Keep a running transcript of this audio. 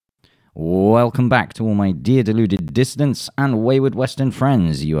Welcome back to all my dear deluded dissidents and wayward Western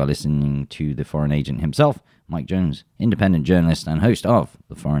friends. You are listening to the Foreign Agent himself, Mike Jones, independent journalist and host of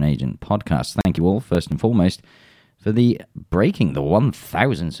the Foreign Agent podcast. Thank you all, first and foremost, for breaking the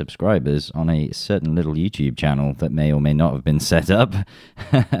 1,000 subscribers on a certain little YouTube channel that may or may not have been set up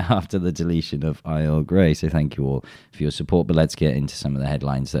after the deletion of Isle Grey. So thank you all for your support. But let's get into some of the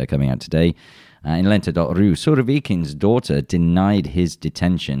headlines that are coming out today. In Lenta.ru, Surovikin's daughter denied his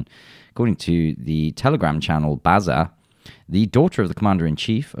detention. According to the Telegram channel Baza, the daughter of the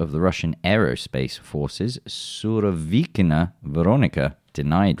commander-in-chief of the Russian Aerospace Forces, Surovikina Veronica,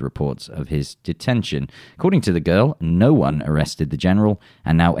 denied reports of his detention. According to the girl, no one arrested the general,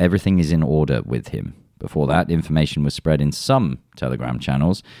 and now everything is in order with him. Before that, information was spread in some Telegram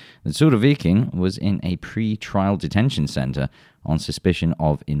channels that Surovikin was in a pre-trial detention center on suspicion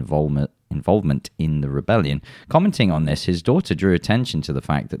of involvement in the rebellion. Commenting on this, his daughter drew attention to the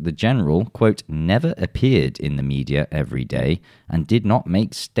fact that the general, quote, never appeared in the media every day and did not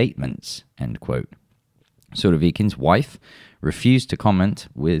make statements, end quote. Surovikin's wife refused to comment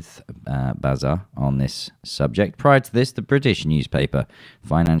with Baza on this subject. Prior to this, the British newspaper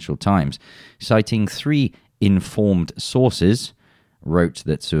Financial Times, citing 3 informed sources, wrote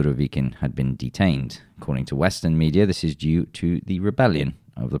that Surovikin had been detained. According to Western media, this is due to the rebellion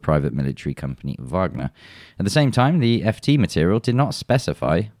of the private military company Wagner. At the same time, the FT material did not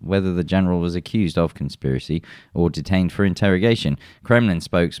specify whether the general was accused of conspiracy or detained for interrogation. Kremlin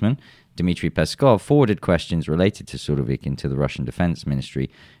spokesman Dmitry Peskov forwarded questions related to Surovikin to the Russian Defense Ministry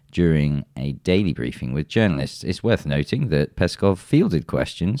during a daily briefing with journalists. It's worth noting that Peskov fielded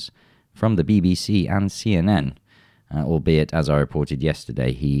questions from the BBC and CNN, albeit, as I reported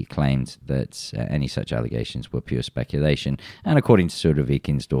yesterday, he claimed that any such allegations were pure speculation. And according to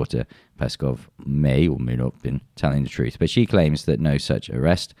Surovikin's daughter, Peskov may or may not have been telling the truth. But she claims that no such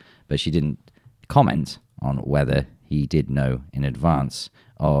arrest, but she didn't comment on whether he did know in advance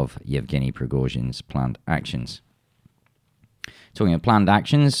of Yevgeny Prigozhin's planned actions. Talking of planned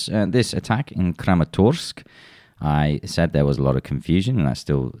actions, this attack in Kramatorsk, I said there was a lot of confusion, and that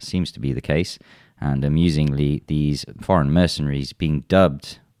still seems to be the case. And amusingly, these foreign mercenaries being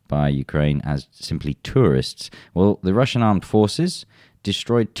dubbed by Ukraine as simply tourists. Well, the Russian armed forces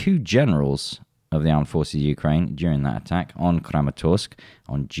destroyed 2 generals of the armed forces of Ukraine during that attack on Kramatorsk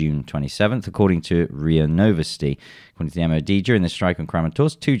on June 27th, according to RIA Novosti. According to the MOD, during the strike on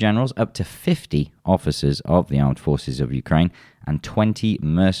Kramatorsk, 2 generals, up to 50 officers of the armed forces of Ukraine, and 20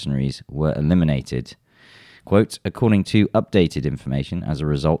 mercenaries were eliminated. Quote, according to updated information, as a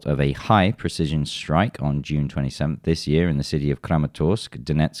result of a high-precision strike on June 27th this year in the city of Kramatorsk,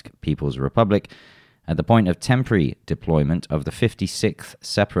 Donetsk People's Republic, at the point of temporary deployment of the 56th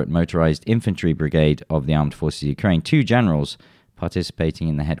Separate Motorized Infantry Brigade of the Armed Forces of Ukraine, 2 generals participating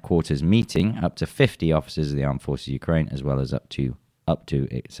in the headquarters meeting, up to 50 officers of the Armed Forces of Ukraine, as well as up to,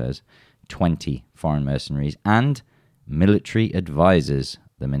 it says, 20 foreign mercenaries and military advisors,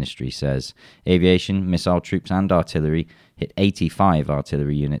 the ministry says. Aviation, missile troops and artillery hit 85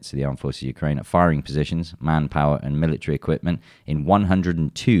 artillery units of the Armed Forces of Ukraine at firing positions, manpower and military equipment in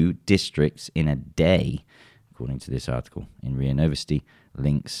 102 districts in a day, according to this article in RIA Novosti.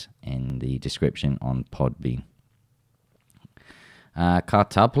 Links in the description on Podbean.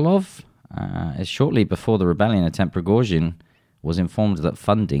 Kartapolov, shortly before the rebellion attempt, Prigozhin was informed that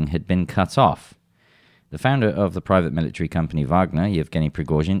funding had been cut off. The founder of the private military company Wagner, Yevgeny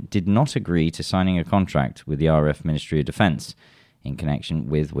Prigozhin, did not agree to signing a contract with the RF Ministry of Defense, in connection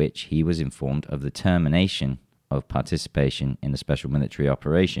with which he was informed of the termination of participation in the special military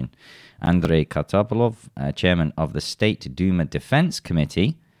operation. Andrei Kartapolov, chairman of the State Duma Defense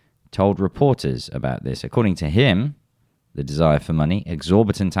Committee, told reporters about this. According to him, the desire for money,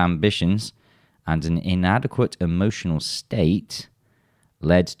 exorbitant ambitions, and an inadequate emotional state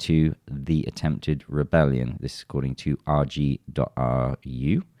led to the attempted rebellion. This is according to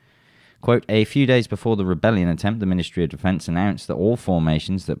rg.ru. Quote, a few days before the rebellion attempt, the Ministry of Defense announced that all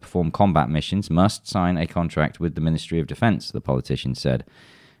formations that perform combat missions must sign a contract with the Ministry of Defense, the politician said.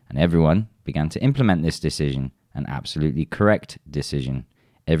 And everyone began to implement this decision, an absolutely correct decision.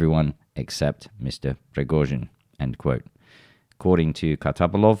 Everyone except Mr. Prigozhin, end quote. According to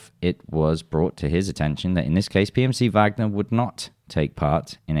Kartapolov, it was brought to his attention that in this case, PMC Wagner would not take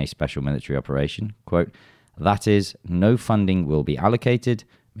part in a special military operation. Quote, that is, no funding will be allocated,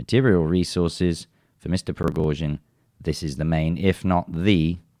 material resources for Mr. Prigozhin. This is the main, if not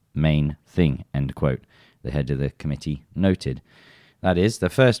the main thing, end quote, the head of the committee noted. That is, the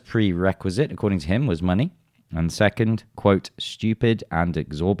first prerequisite, according to him, was money. And second, quote, stupid and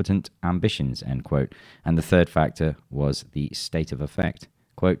exorbitant ambitions, end quote. And the third factor was the state of effect,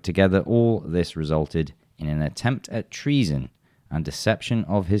 Quote, "Together all this resulted in an attempt at treason and deception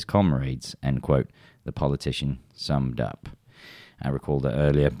of his comrades," end quote, the politician summed up. I recall that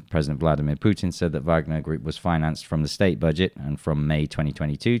earlier, President Vladimir Putin said that Wagner Group was financed from the state budget, and from May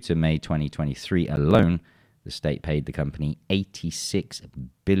 2022 to May 2023 alone, the state paid the company 86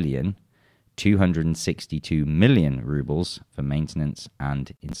 billion 262 million rubles for maintenance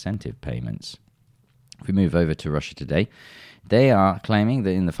and incentive payments. If we move over to Russia today, they are claiming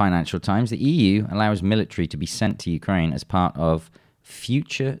that in the Financial Times, the EU allows military to be sent to Ukraine as part of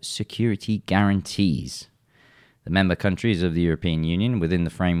future security guarantees. The member countries of the European Union, within the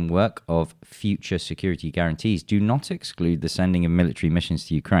framework of future security guarantees, do not exclude the sending of military missions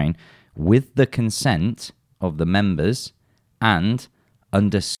to Ukraine with the consent of the members and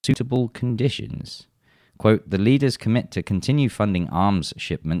under suitable conditions. Quote, "The leaders commit to continue funding arms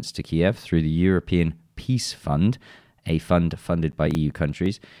shipments to Kiev through the European Peace Fund, a fund funded by EU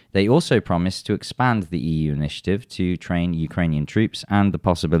countries. They also promise to expand the EU initiative to train Ukrainian troops and the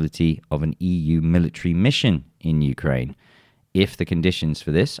possibility of an EU military mission in Ukraine, if the conditions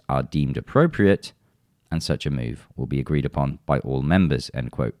for this are deemed appropriate, and such a move will be agreed upon by all members,"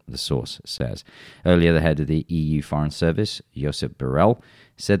 end quote, the source says. Earlier, the head of the EU Foreign Service, Josep Borrell,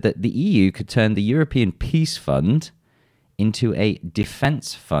 said that the EU could turn the European Peace Fund into a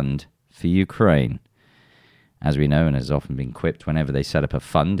defense fund for Ukraine. As we know, and has often been quipped, whenever they set up a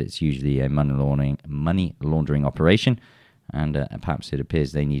fund, it's usually a money laundering operation, and perhaps it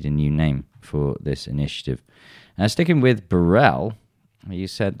appears they need a new name for this initiative. Sticking with Borrell, you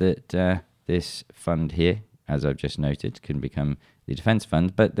said that this fund here, as I've just noted, can become the defense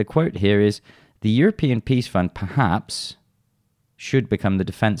fund, but the quote here is, "The European Peace Fund perhaps should become the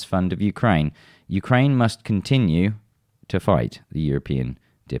defense fund of Ukraine. Ukraine must continue to fight," the European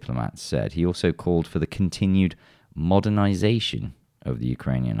diplomat said. He also called for the continued modernization of the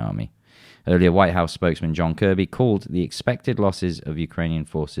Ukrainian army. Earlier, White House spokesman John Kirby called the expected losses of Ukrainian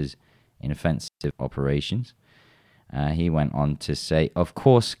forces in offensive operations. He went on to say, "Of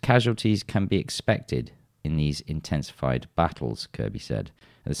course, casualties can be expected in these intensified battles," Kirby said.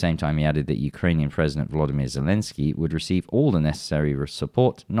 At the same time, he added that Ukrainian President Volodymyr Zelensky would receive all the necessary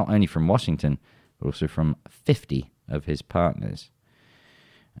support, not only from Washington, but also from 50 of his partners.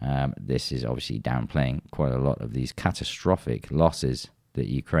 This is obviously downplaying quite a lot of these catastrophic losses that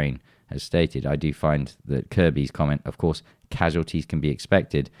Ukraine has stated. I do find that Kirby's comment, "Of course, casualties can be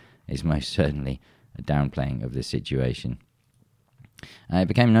expected," is most certainly a downplaying of the situation. It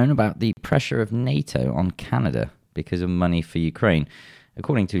became known about the pressure of NATO on Canada because of money for Ukraine.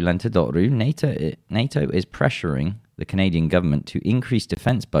 According to Lenta.ru, NATO is pressuring the Canadian government to increase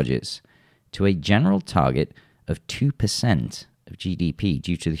defense budgets to a general target of 2% of GDP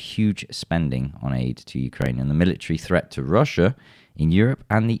due to the huge spending on aid to Ukraine and the military threat to Russia in Europe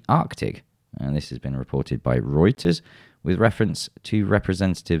and the Arctic. And this has been reported by Reuters with reference to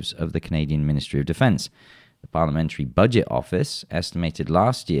representatives of the Canadian Ministry of Defence. The Parliamentary Budget Office estimated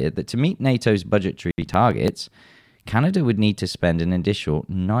last year that to meet NATO's budgetary targets, Canada would need to spend an additional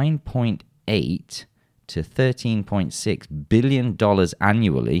 $9.8 to $13.6 billion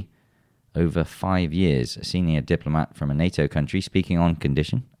annually over 5 years. A senior diplomat from a NATO country, speaking on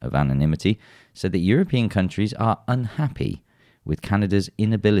condition of anonymity, said that European countries are unhappy with Canada's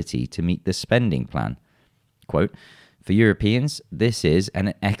inability to meet the spending plan. Quote, "For Europeans, this is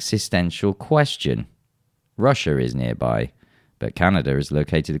an existential question. Russia is nearby, but Canada is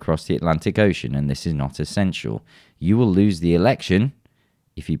located across the Atlantic Ocean, and this is not essential. You will lose the election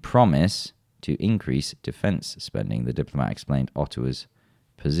if you promise to increase defence spending," the diplomat explained Ottawa's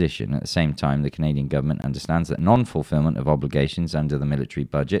position. At the same time, the Canadian government understands that non-fulfillment of obligations under the military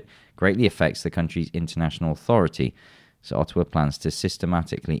budget greatly affects the country's international authority, so Ottawa plans to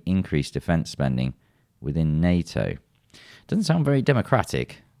systematically increase defence spending within NATO. Doesn't sound very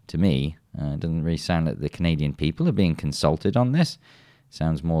democratic to me. It doesn't really sound like the Canadian people are being consulted on this.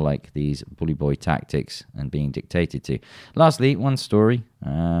 Sounds more like these bully boy tactics and being dictated to. Lastly, one story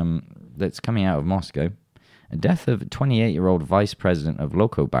that's coming out of Moscow. A death of 28-year-old vice president of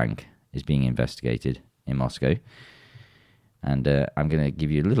Lokobank is being investigated in Moscow. And I'm going to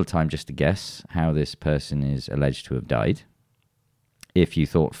give you a little time just to guess how this person is alleged to have died. If you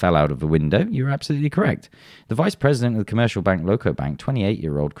thought fell out of a window, you're absolutely correct. The vice president of the commercial bank Lokobank,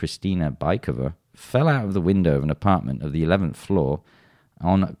 28-year-old Kristina Baikova, fell out of the window of an apartment of the 11th floor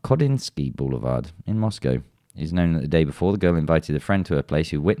on Kodinsky Boulevard in Moscow. It is known that the day before, the girl invited a friend to her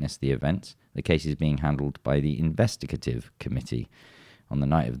place who witnessed the event. The case is being handled by the investigative committee. On the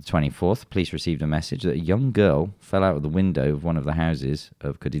night of the 24th, police received a message that a young girl fell out of the window of one of the houses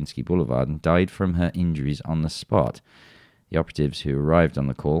of Kodinsky Boulevard and died from her injuries on the spot. The operatives who arrived on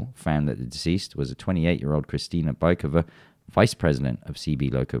the call found that the deceased was a 28-year-old Kristina Bykova, vice president of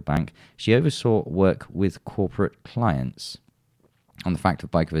CB Loco Bank. She oversaw work with corporate clients. On the fact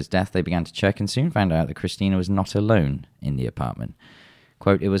of Bykova's death, they began to check and soon found out that Kristina was not alone in the apartment.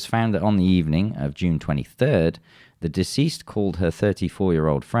 Quote, it was found that on the evening of June 23rd, the deceased called her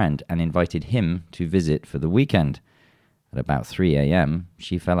 34-year-old friend and invited him to visit for the weekend. At about 3 a.m.,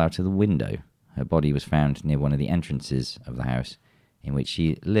 she fell out of the window. Her body was found near one of the entrances of the house in which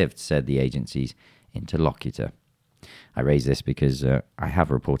she lived, said the agency's interlocutor. I raise this because I have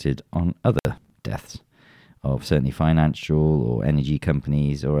reported on other deaths of certainly financial or energy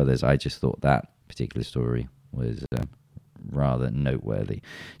companies or others. I just thought that particular story was rather noteworthy.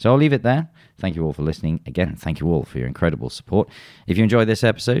 So I'll leave it there. Thank you all for listening. Again, thank you all for your incredible support. If you enjoyed this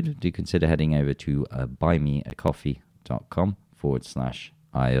episode, do consider heading over to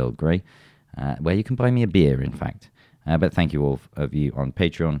buymeacoffee.com/Earl Grey, where you can buy me a beer, in fact. But thank you all of you on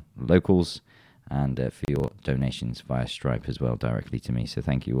Patreon, locals, and for your donations via Stripe as well, directly to me. So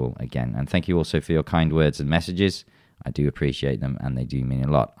thank you all again. And thank you also for your kind words and messages. I do appreciate them, and they do mean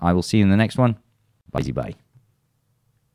a lot. I will see you in the next one. Bye-bye.